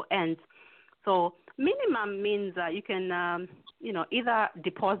cycle ends. So minimum means you can, either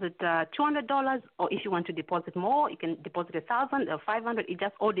deposit $200, or if you want to deposit more, you can deposit $1,000 or $500. It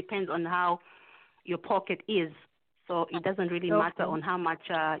just all depends on how your pocket is. So it doesn't really matter on how much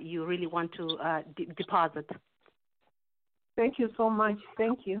you really want to deposit. Thank you so much.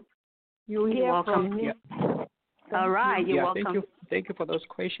 Thank you. You're welcome. Yeah. All right. You're welcome. Thank you for those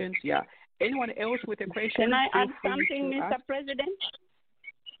questions. Yeah. Anyone else with a question? Can I add something, Mr. President?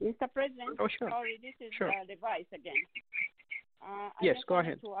 Mr. President? Oh, sure. Sorry, this is the Vice again. Yes, go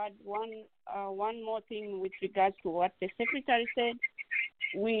ahead. To add one more thing with regards to what the Secretary said.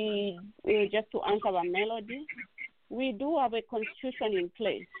 We just to answer our Melody, we do have a constitution in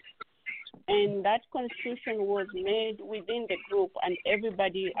place. And that constitution was made within the group, and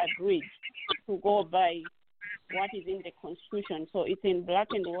everybody agreed to go by what is in the constitution. So it's in black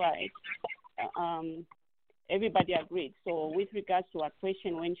and white. Everybody agreed. So with regards to our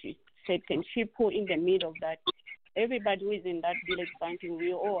question, when she said, can she put in the middle of that, everybody who is in that village banking,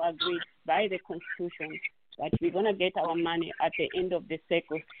 we all agreed by the constitution that we're going to get our money at the end of the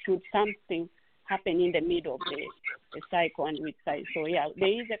cycle should something happen in the middle of the cycle and with size. So, yeah,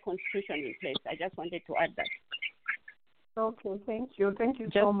 there is a constitution in place. I just wanted to add that. Okay, thank you. Thank you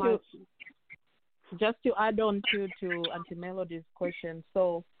so much. Just to add on to Auntie Melody's question,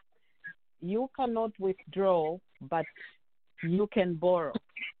 so you cannot withdraw, but you can borrow.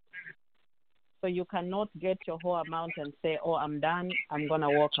 So you cannot get your whole amount and say, oh, I'm done, I'm going to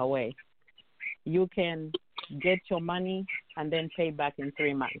walk away. You can get your money and then pay back in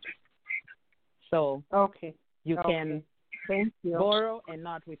 3 months. So you can borrow and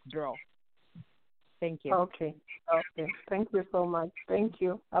not withdraw. Thank you. Okay. Thank you so much. Thank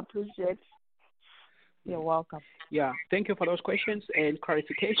you. Appreciate it. You're welcome. Yeah, thank you for those questions and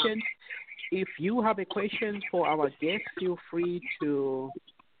clarifications. If you have a question for our guests, feel free to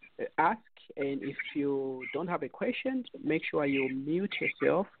ask. And if you don't have a question, make sure you mute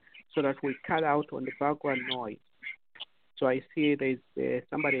yourself so that we cut out on the background noise. So I see there's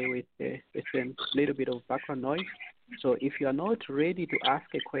somebody with a little bit of background noise. So if you are not ready to ask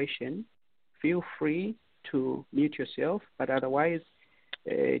a question, feel free to mute yourself. But otherwise,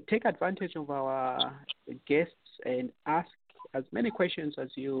 take advantage of our guests and ask as many questions as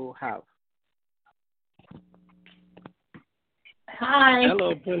you have. Hi.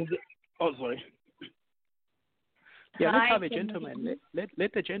 Hello, President. Oh, sorry. Yeah, Hi, let's have a gentleman.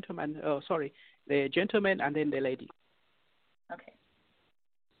 Let the gentleman. Oh, sorry, the gentleman and then the lady. Okay.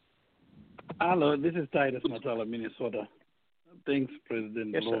 Hello, this is Titus Matala, Minnesota. Thanks,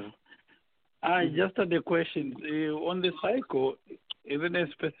 President. Yes, Love. sir. I just had a question. On the cycle, is it a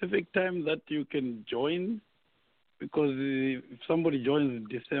specific time that you can join? Because if somebody joins in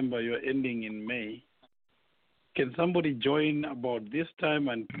December, you're ending in May. Can somebody join about this time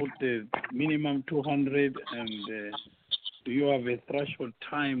and put the minimum 200? And do you have a threshold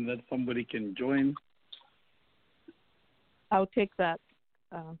time that somebody can join? I'll take that.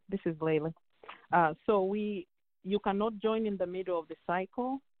 This is Layla. So you cannot join in the middle of the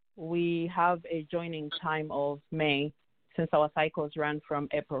cycle. We have a joining time of May, since our cycles run from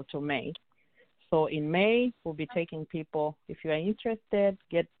April to May. So in May, we'll be taking people. If you are interested,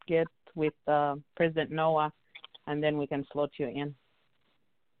 get with President Noah, and then we can slot you in.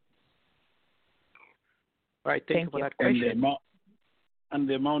 All right, thank you for that question. And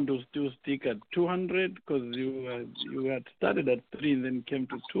the amount will still stick at 200 because you had started at 3 and then came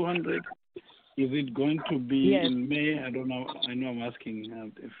to 200. Is it going to be in May? I don't know. I know I'm asking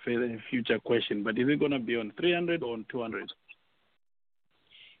a future question, but is it going to be on 300 or on 200?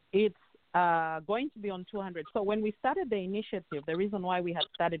 It's going to be on 200. So when we started the initiative, the reason why we had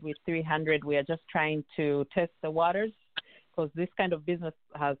started with 300, we are just trying to test the waters because this kind of business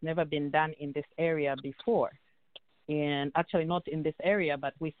has never been done in this area before. And actually not in this area,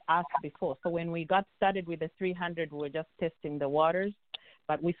 but with us before. So when we got started with the 300, we were just testing the waters.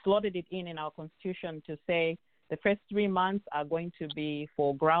 But we slotted it in our constitution to say the first 3 months are going to be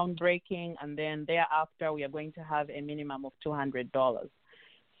for groundbreaking, and then thereafter we are going to have a minimum of $200.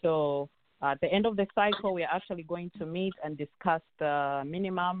 So at the end of the cycle, we are actually going to meet and discuss the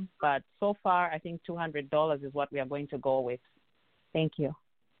minimum. But so far, I think $200 is what we are going to go with. Thank you.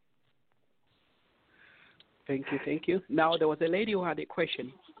 Thank you. Now, there was a lady who had a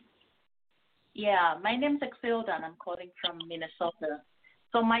question. Yeah, my name's Exilda, and I'm calling from Minnesota.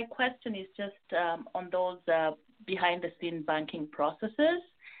 So my question is just on those behind-the-scene banking processes.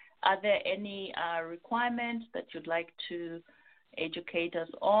 Are there any requirements that you'd like to educate us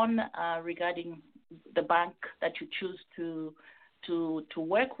on regarding the bank that you choose to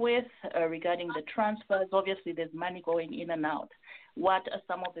work with, regarding the transfers? Obviously, there's money going in and out. What are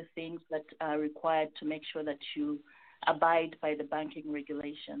some of the things that are required to make sure that you abide by the banking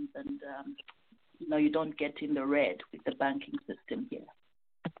regulations and you don't get in the red with the banking system here?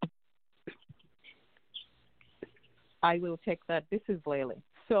 I will take that. This is Lele.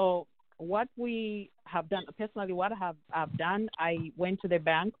 So what we have done, personally, what I've done, I went to the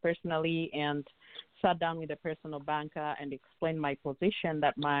bank personally and sat down with a personal banker and explained my position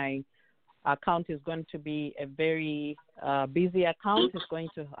that my account is going to be a very busy account. It's going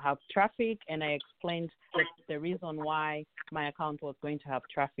to have traffic, and I explained the reason why my account was going to have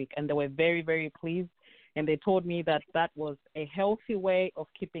traffic, and they were very, very pleased, and they told me that that was a healthy way of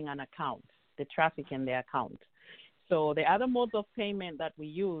keeping an account, the traffic in the account. So the other modes of payment that we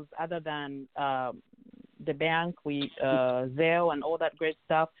use, other than the bank, Zelle and all that great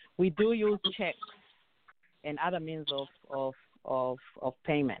stuff, we do use checks and other means of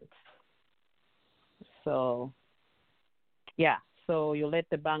payment. So, yeah. So you let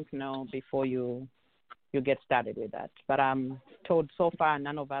the bank know before you get started with that. But I'm told so far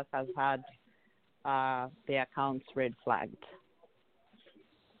none of us has had the accounts red flagged.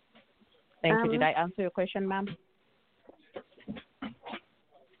 Thank you. Did I answer your question, ma'am?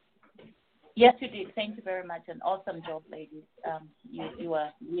 Yes, you did. Thank you very much. An awesome job, ladies. You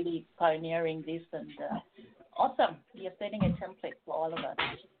are really pioneering this, and awesome. You're setting a template for all of us.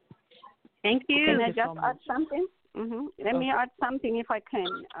 Thank you. Can Can I I just just add something? Let me add something if I can,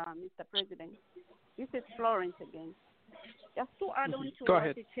 Mr. President. This is Florence again. Just to add on to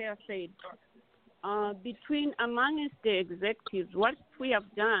what the chair said, amongst the executives, what we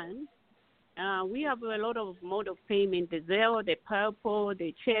have done, we have a lot of mode of payment, the Zelle, the Purple,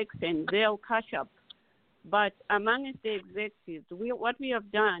 the checks, and Zelle Cash App. But amongst the executives, what we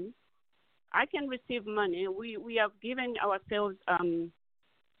have done, I can receive money. We have given ourselves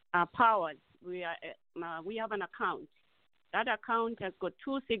powers. We have an account. That account has got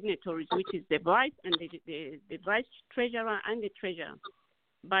two signatories, which is the vice and the vice treasurer and the treasurer.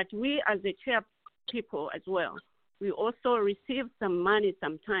 But we, as the chair people as well, we also receive some money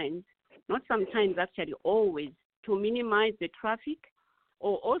sometimes, not sometimes actually, always, to minimize the traffic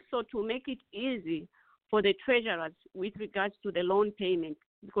or also to make it easy for the treasurers with regards to the loan payment,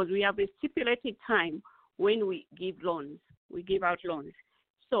 because we have a stipulated time when we give loans, we give out loans.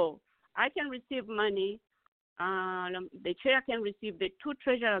 So I can receive money, the chair can receive, the two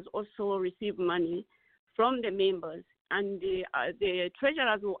treasurers also receive money from the members, and the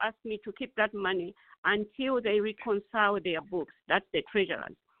treasurers will ask me to keep that money until they reconcile their books. That's the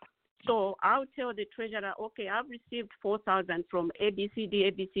treasurers. So I'll tell the treasurer, okay, I've received 4,000 from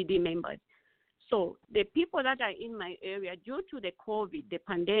ABCD members. So the people that are in my area, due to the COVID, the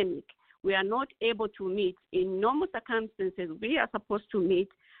pandemic, we are not able to meet. In normal circumstances, we are supposed to meet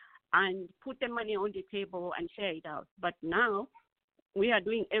and put the money on the table and share it out. But now we are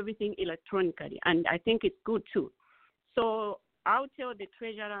doing everything electronically, and I think it's good too. So I'll tell the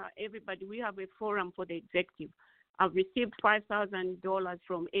treasurer, everybody, we have a forum for the executive. I've received $5,000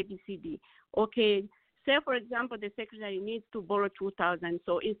 from ABCD. Okay, say, for example, the secretary needs to borrow $2,000.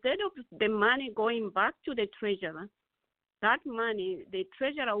 So instead of the money going back to the treasurer, that money, the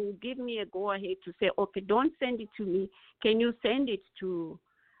treasurer will give me a go-ahead to say, okay, don't send it to me. Can you send it to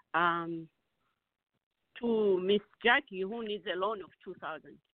Miss Jackie, who needs a loan of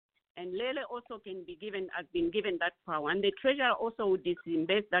 $2,000? And Lele also has been given that power. And the treasurer also will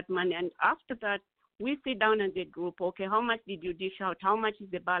disinvest that money. And after that, we sit down as a group. Okay, how much did you dish out? How much is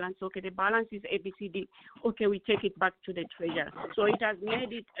the balance? Okay, the balance is ABCD. Okay, we take it back to the treasurer. So it has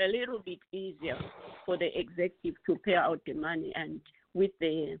made it a little bit easier for the executive to pay out the money, and with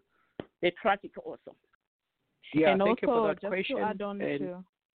the traffic also. Yeah, and thank also, you for that just question to add on and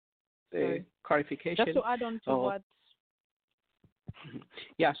to, clarification. Just to add on to what.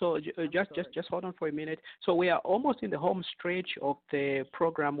 Yeah, so just hold on for a minute. So we are almost in the home stretch of the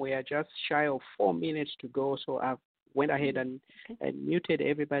program. We are just shy of 4 minutes to go. So I went ahead and muted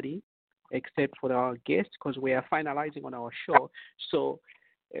everybody except for our guests, because we are finalizing on our show. So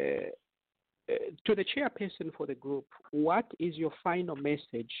to the chairperson for the group, what is your final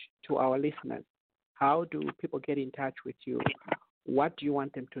message to our listeners? How do people get in touch with you? What do you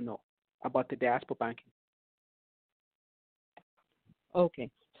want them to know about the diaspora banking? Okay,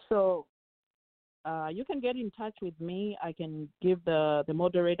 so you can get in touch with me. I can give the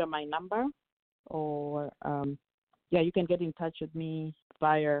moderator my number, or you can get in touch with me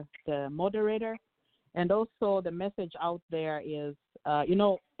via the moderator. And also the message out there is,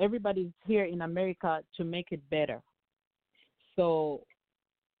 everybody's here in America to make it better. So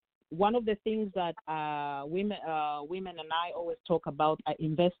one of the things that women and I always talk about are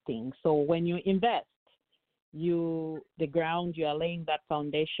investing. So when you invest, you are laying that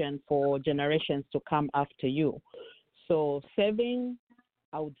foundation for generations to come after you. So saving,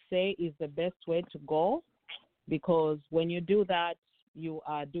 I would say, is the best way to go, because when you do that, you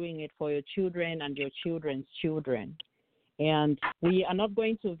are doing it for your children and your children's children. And we are not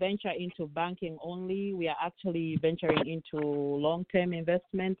going to venture into banking only. We are actually venturing into long-term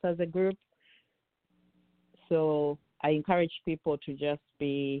investments as a group. So I encourage people to just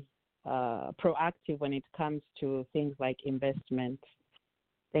be proactive when it comes to things like investment.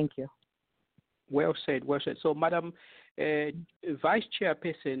 Thank you. Well said, well said. So, Madam Vice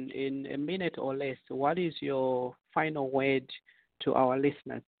Chairperson, in a minute or less, what is your final word to our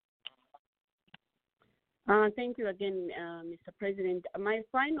listeners? Thank you again, Mr. President. My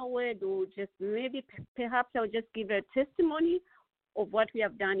final word will just perhaps I'll just give a testimony of what we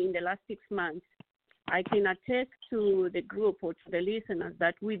have done in the last 6 months. I can attest to the group or to the listeners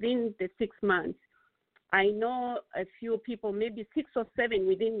that within the 6 months, I know a few people, maybe 6 or 7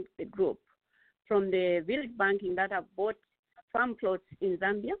 within the group from the village banking that have bought farm plots in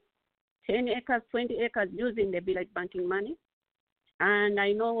Zambia, 10 acres, 20 acres using the village banking money. And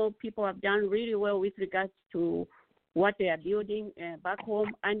I know people have done really well with regards to what they are building back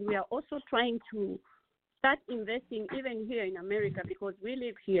home. And we are also trying to start investing even here in America, because we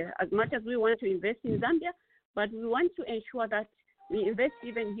live here. As much as we want to invest in Zambia, but we want to ensure that we invest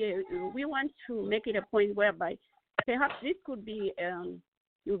even here. We want to make it a point whereby perhaps this could be,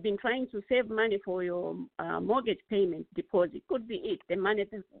 you've been trying to save money for your mortgage payment deposit. Could be it, the money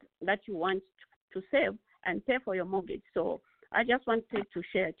that you want to save and pay for your mortgage. So I just wanted to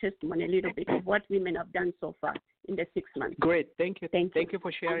share a testimony a little bit of what women have done so far in the 6 months. Great. Thank you. Thank you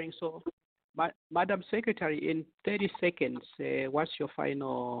for sharing. So, Madam Secretary, in 30 seconds, what's your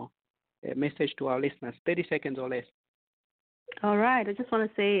final message to our listeners? 30 seconds or less. All right. I just want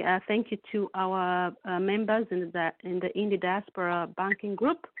to say thank you to our members in the Indiana Diaspora Banking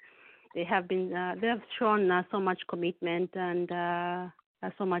Group. They have shown so much commitment and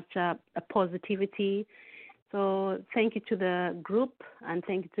so much positivity So thank you to the group and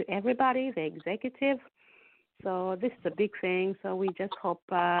thank you to everybody, the executive. So this is a big thing. So we just hope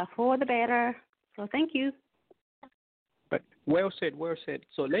for the better. So thank you. But well said, well said.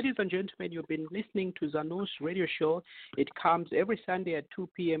 So ladies and gentlemen, you've been listening to Zanus Radio Show. It comes every Sunday at 2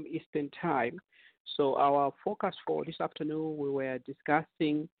 p.m. Eastern Time. So our focus for this afternoon, we were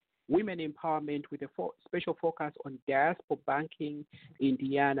discussing women empowerment with a special focus on diaspora banking in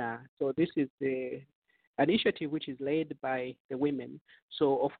Indiana. So this is the initiative which is led by the women.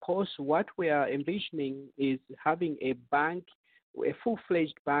 So, of course, what we are envisioning is having a bank, a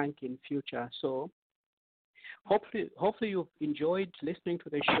full-fledged bank in future. So hopefully you've enjoyed listening to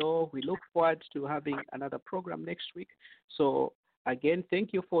the show. We look forward to having another program next week. So, again,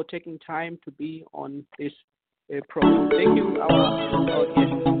 thank you for taking time to be on this program. Thank you, our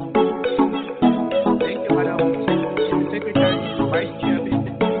guests. Thank you, Madam Secretary, Vice Chairperson,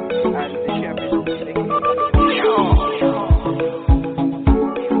 and the Chairperson. Thank you.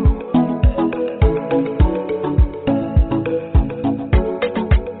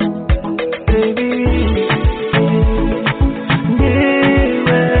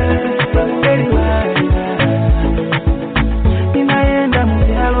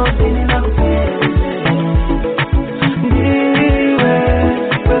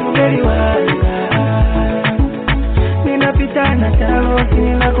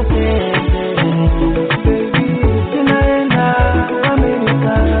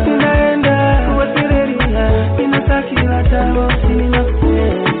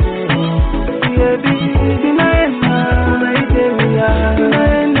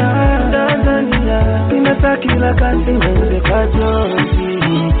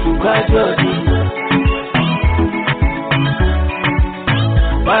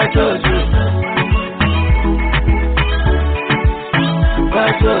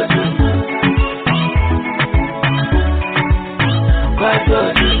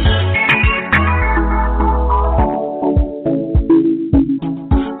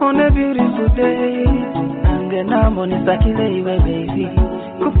 On a beautiful day, angenamo nisakile iwe baby,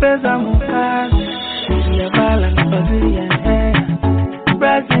 kupeza mukazi, ya bala na Brazilian hair,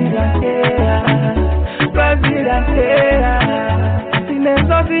 Brazilian hair, Brazilian hair,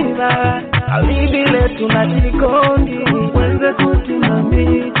 sinezo viva, alibile tunajikondi, wenze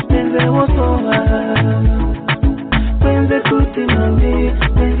kutimambi, wenze wosowa, wenze kutimambi,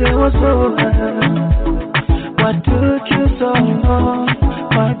 wenze wosowa. What took you so long,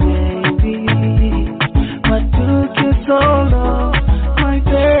 my baby? What took you so long, my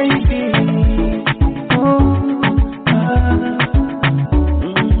baby? Oh,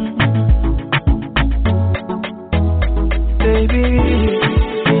 baby.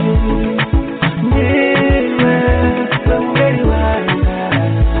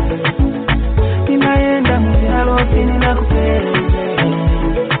 Inaenda mjalo sini na kupenda.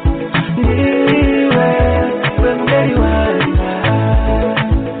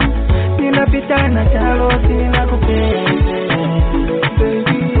 Ninapitana chalo sina kupenda.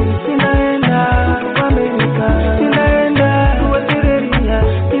 Baby, sinaenda Amerika, sinaenda Australia,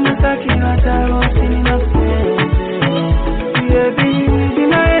 ninasakila chalo sina kupenda. Baby,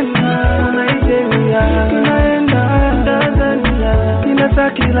 sinaenda Nigeria, sinaenda Tanzania,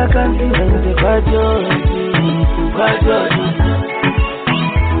 ninasakila kazi nje kwa Joji, kwa Joji.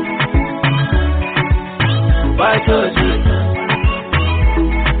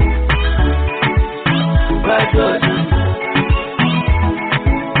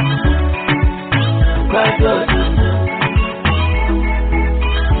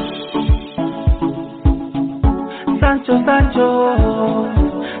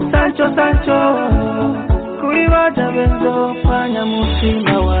 Sancho, kuiwaja benzo fanya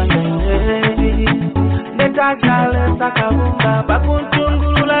mutima wanene. Leta kale sakabunga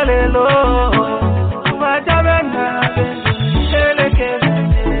bakunchungula lelo. Wajabena benzo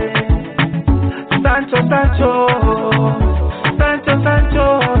elekele. Sancho,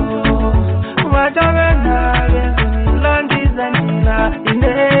 wajabena benzo landiza nila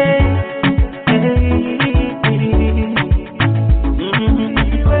ine.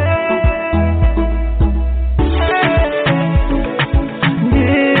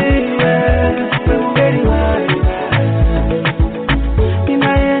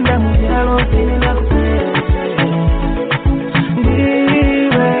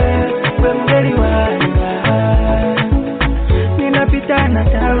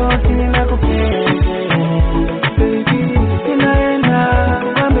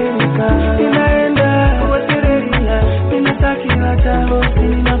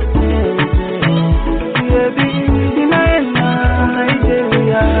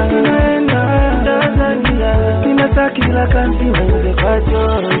 Tanzania, kila kanti wenze kwa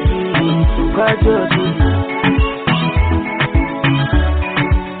Joji, kwa Joji,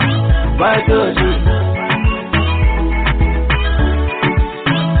 kwa Joji,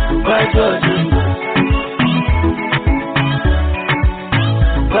 kwa Joji,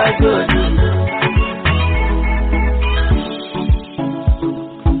 kwa Joji.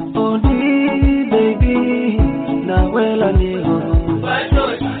 Odi baby, na wela niho.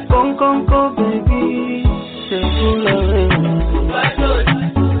 Con con baby, segula wewe.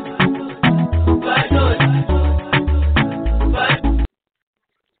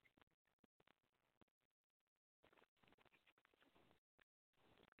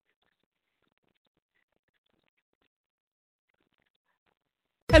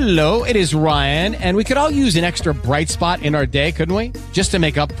 Hello, it is Ryan, and we could all use an extra bright spot in our day, couldn't we? Just to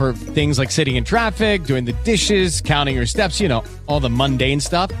make up for things like sitting in traffic, doing the dishes, counting your steps, you know, all the mundane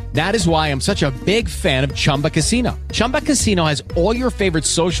stuff. That is why I'm such a big fan of Chumba Casino. Chumba Casino has all your favorite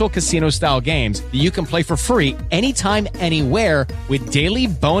social casino-style games that you can play for free anytime, anywhere with daily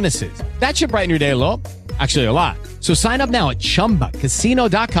bonuses. That should brighten your day a little. Actually, a lot. So sign up now at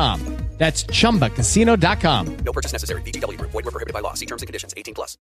ChumbaCasino.com. That's ChumbaCasino.com. No purchase necessary. VGW Group. Void where prohibited by law. See terms and conditions. 18+.